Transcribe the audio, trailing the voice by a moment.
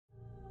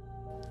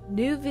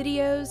New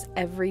videos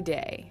every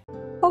day.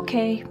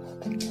 Okay.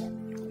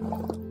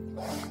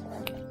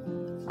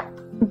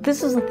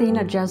 This is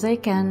Athena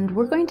Jezik, and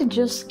we're going to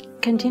just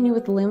continue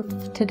with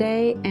lymph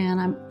today,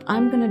 and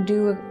I'm going to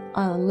do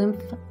a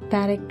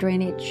lymphatic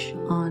drainage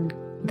on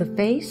the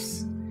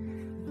face.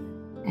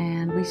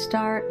 And we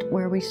start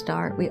where we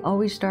start. We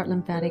always start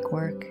lymphatic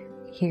work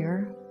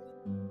here.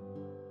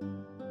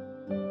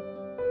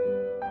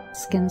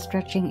 Skin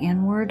stretching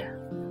inward.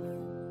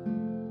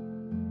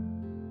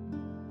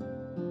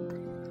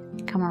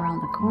 Come around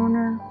the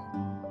corner.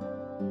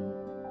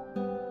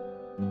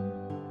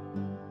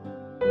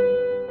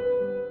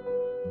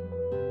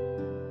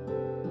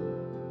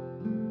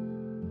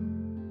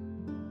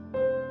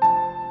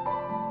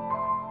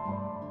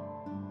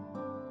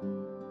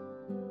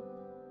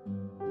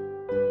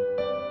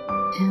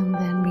 And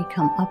then we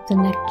come up the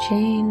neck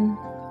chain,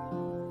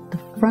 the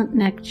front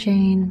neck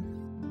chain,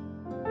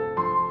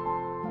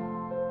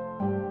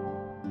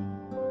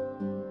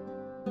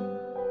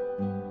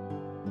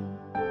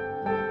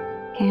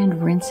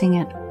 and rinsing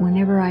it.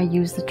 Whenever I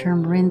use the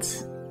term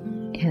rinse,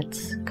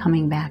 it's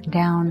coming back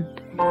down.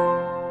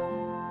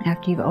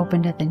 After you've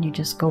opened it, then you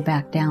just go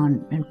back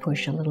down and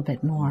push a little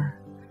bit more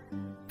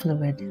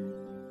fluid.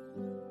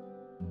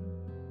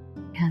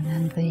 And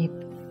then the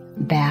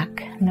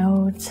back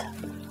nodes.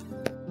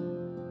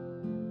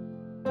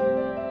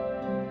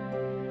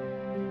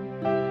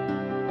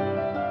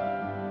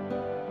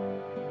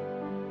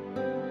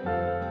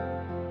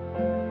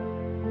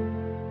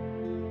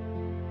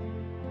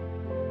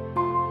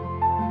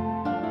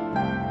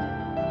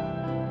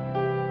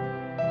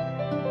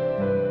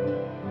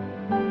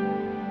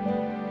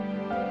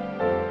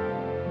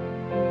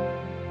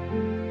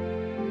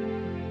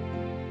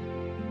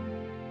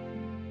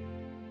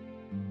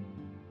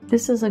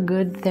 This is a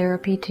good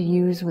therapy to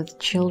use with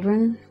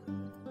children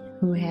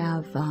who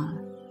have a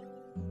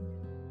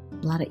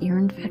lot of ear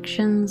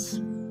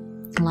infections,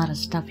 a lot of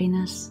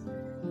stuffiness.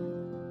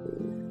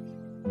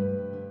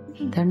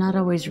 They're not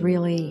always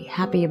really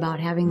happy about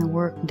having the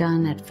work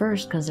done at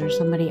first because there's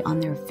somebody on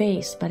their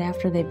face, but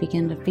after they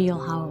begin to feel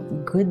how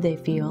good they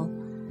feel,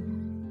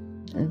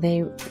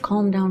 they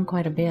calm down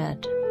quite a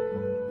bit.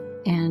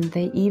 And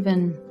they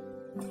even,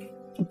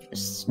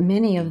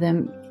 many of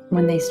them,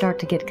 when they start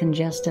to get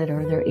congested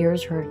or their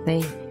ears hurt,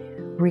 they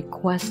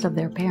request of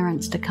their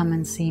parents to come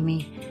and see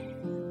me,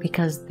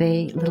 because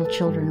little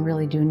children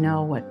really do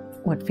know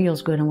what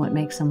feels good and what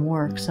makes them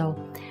work. So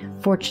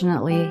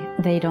fortunately,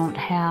 they don't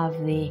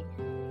have the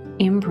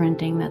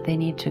imprinting that they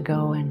need to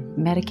go and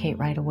medicate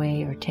right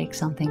away or take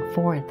something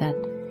for it that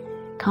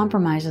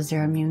compromises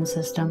their immune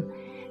system.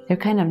 They're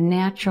kind of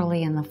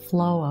naturally in the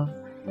flow of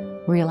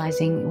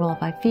realizing, well,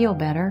 if I feel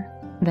better,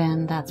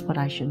 then that's what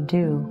I should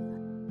do.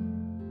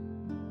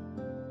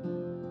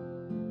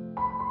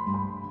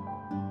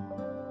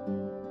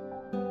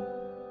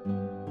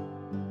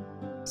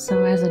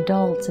 So as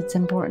adults, it's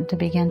important to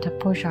begin to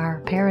push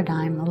our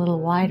paradigm a little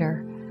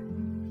wider,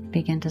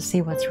 begin to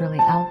see what's really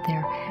out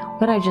there.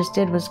 What I just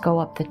did was go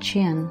up the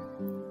chin.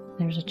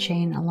 There's a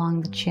chain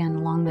along the chin,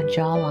 along the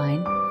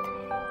jawline.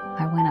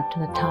 I went up to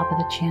the top of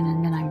the chin,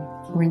 and then I'm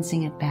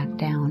rinsing it back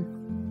down.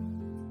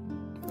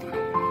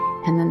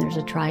 And then there's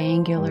a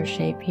triangular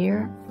shape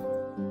here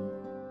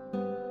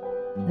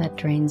that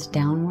drains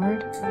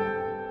downward.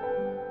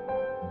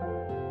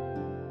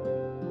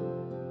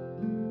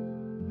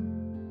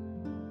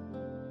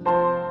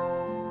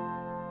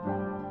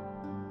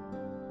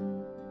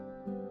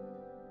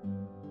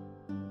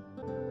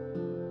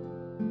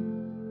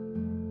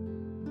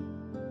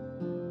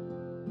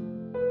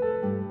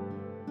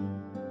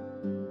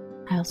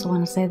 I also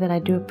want to say that I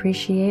do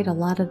appreciate a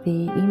lot of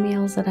the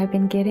emails that I've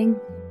been getting.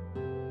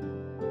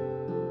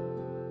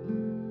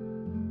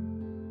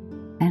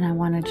 And I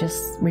want to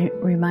just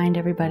remind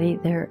everybody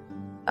the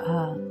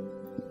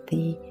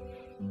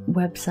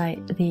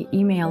website, the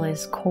email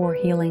is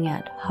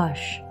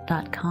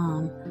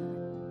corehealing@hush.com.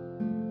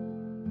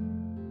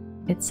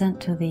 It's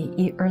sent to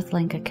the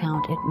Earthlink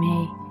account. It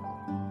may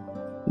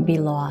be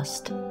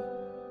lost.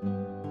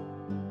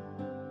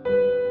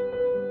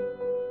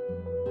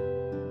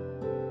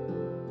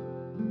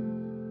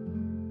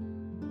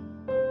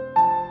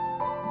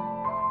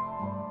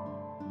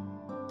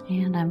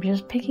 And I'm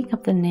just picking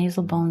up the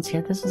nasal bones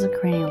here. This is a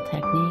cranial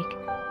technique,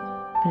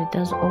 but it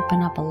does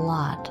open up a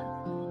lot.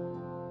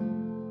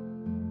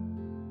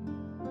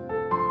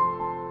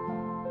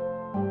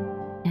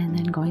 And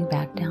then going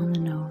back down the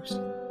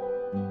nose.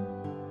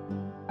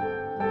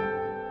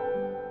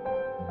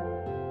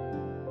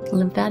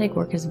 Lymphatic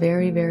work is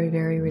very, very,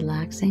 very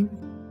relaxing.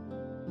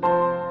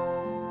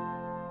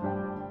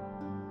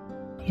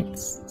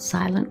 It's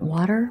silent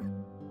water.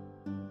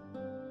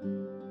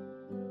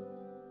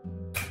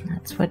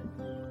 That's what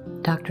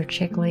Dr.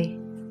 Chickley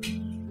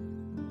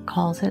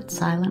calls it,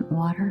 silent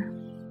water.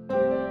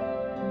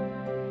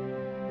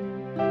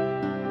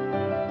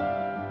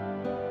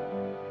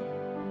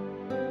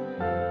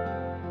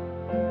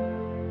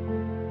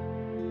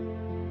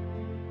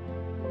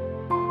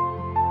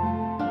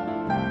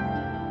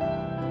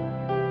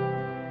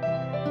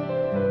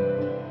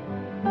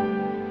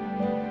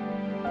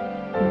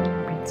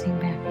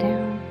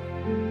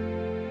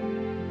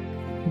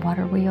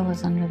 water wheel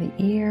is under the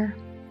ear.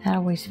 That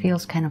always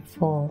feels kind of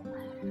full,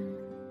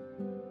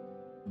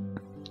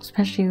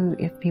 especially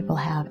if people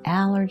have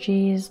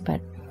allergies,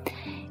 but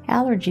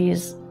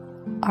allergies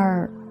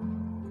are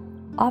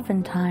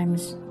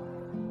oftentimes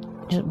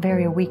just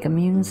very weak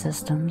immune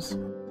systems.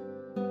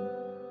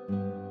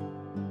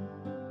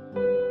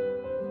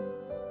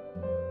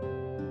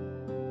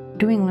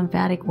 Doing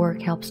lymphatic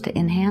work helps to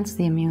enhance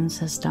the immune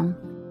system.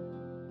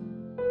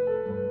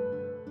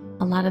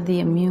 A lot of the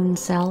immune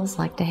cells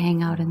like to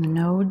hang out in the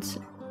nodes.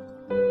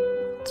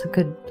 It's a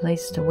good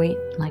place to wait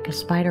like a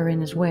spider in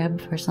his web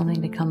for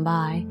something to come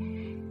by.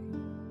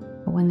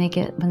 But when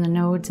the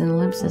nodes in the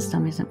lymph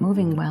system isn't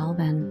moving well,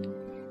 then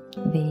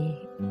the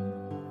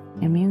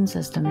immune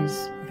system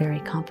is very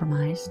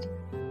compromised.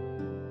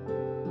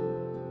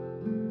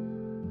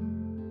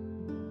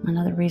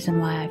 Another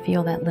reason why I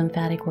feel that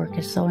lymphatic work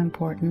is so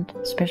important,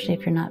 especially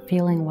if you're not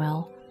feeling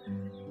well,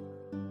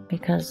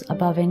 because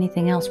above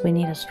anything else, we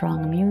need a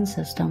strong immune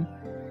system.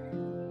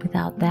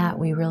 Without that,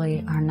 we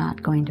really are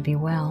not going to be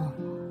well.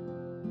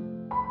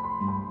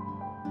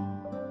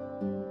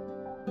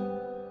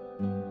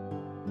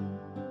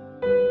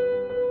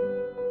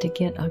 To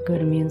get a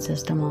good immune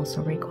system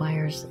also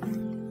requires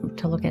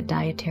to look at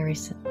dietary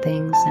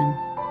things and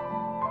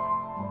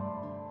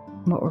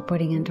what we're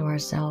putting into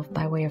ourselves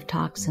by way of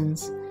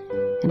toxins.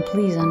 And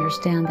please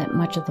understand that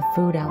much of the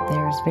food out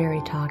there is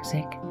very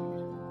toxic.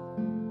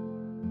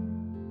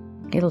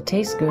 It'll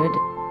taste good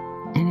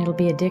and it'll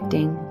be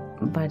addicting,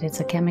 but it's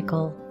a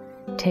chemical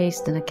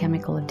taste and a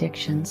chemical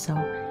addiction. So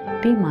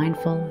be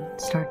mindful,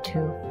 start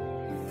to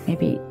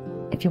maybe,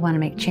 if you want to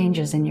make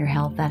changes in your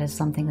health, that is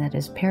something that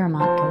is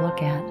paramount to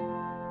look at.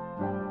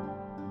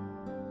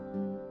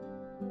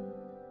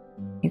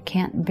 You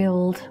can't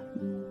build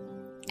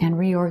and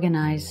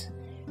reorganize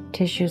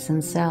tissues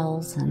and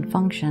cells and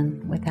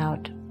function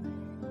without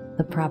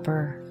the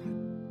proper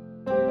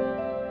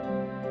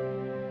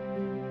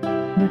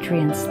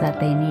nutrients that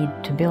they need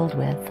to build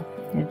with.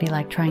 It'd be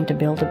like trying to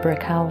build a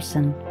brick house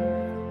and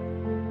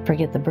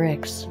forget the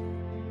bricks.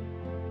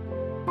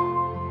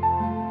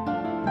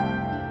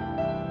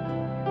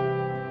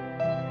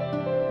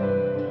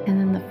 And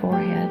then the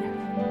forehead.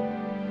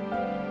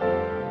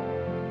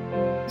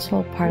 This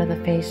whole part of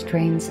the face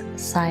drains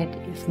side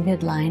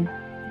midline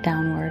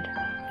downward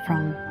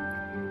from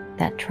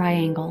that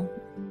triangle.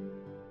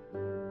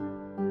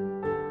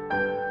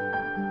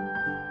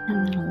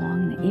 And then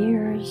along the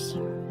ears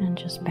and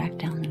just back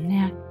down the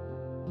neck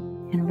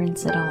and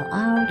rinse it all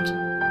out.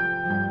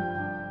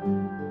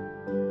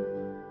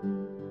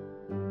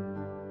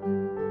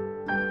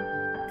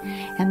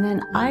 And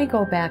then I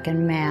go back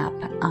and map.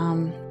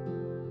 I'm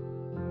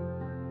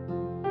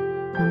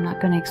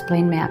not going to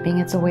explain mapping.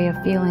 It's a way of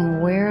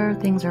feeling where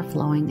things are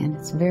flowing, and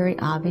it's very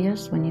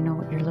obvious when you know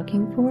what you're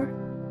looking for.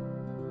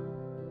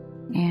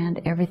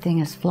 And everything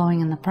is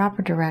flowing in the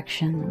proper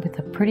direction with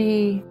a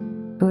pretty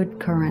good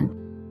current.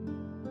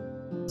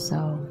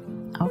 So,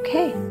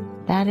 okay,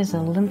 that is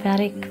a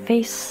lymphatic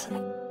face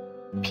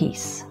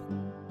piece.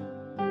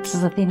 This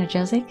is Athena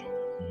Jezik.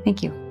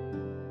 Thank you.